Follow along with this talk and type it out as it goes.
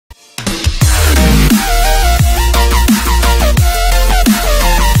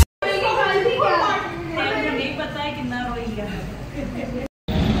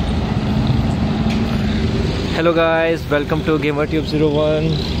Hello guys, welcome to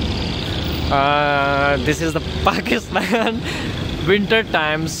GAMERTUBE01. This is the Pakistan winter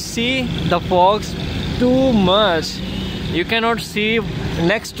time. See the fogs too much. You cannot see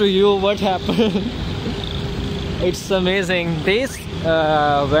next to you what happened. It's amazing. This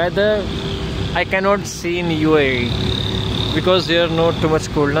weather I cannot see in UAE because they are not too much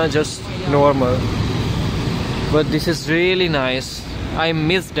cold, now just normal. But this is really nice. I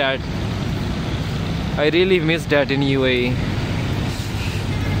miss that. I really miss that in UAE.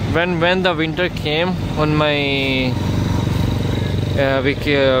 When the winter came on my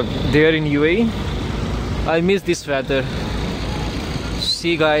there in UAE, I miss this weather.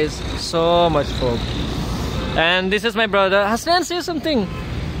 See guys, so much fog. And this is my brother. Hassan, say something.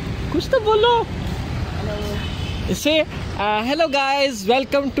 Kuch to bolo. Hello. Say hello guys,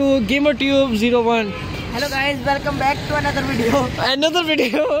 welcome to GAMERTUBE01. Hello guys, welcome back to another video. Another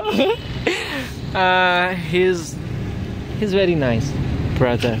video. He's very nice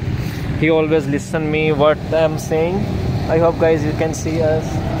brother. He always listen me what I'm saying. I hope guys you can see us.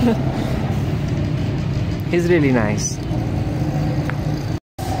 He's really nice.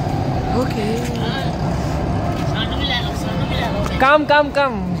 Okay. Come.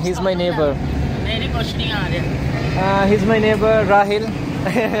 He's my neighbor. He's my neighbor Rahil.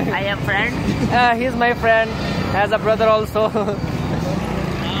 I am friend. He's my friend. Has a brother also.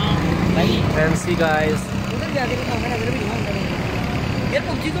 And see guys.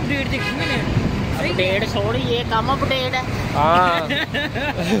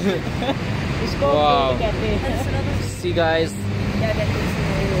 Wow. See guys.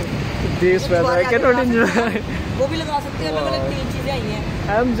 This weather I cannot enjoy.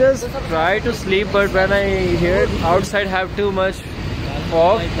 I'm just try to sleep, but when I hear outside have too much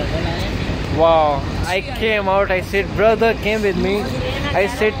fog, wow, I came out. I said, brother, came with me. I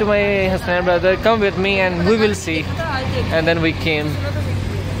said to my Hassan brother, come with me and we will see. And then we came.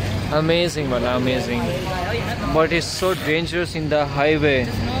 Amazing, Wala, amazing. But it's so dangerous in the highway.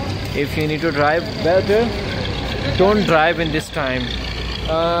 If you need to drive better, don't drive in this time.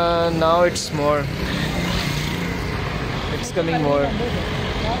 Now it's more. It's coming more.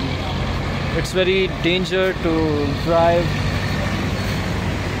 It's very dangerous to drive.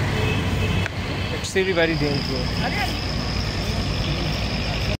 It's really very dangerous.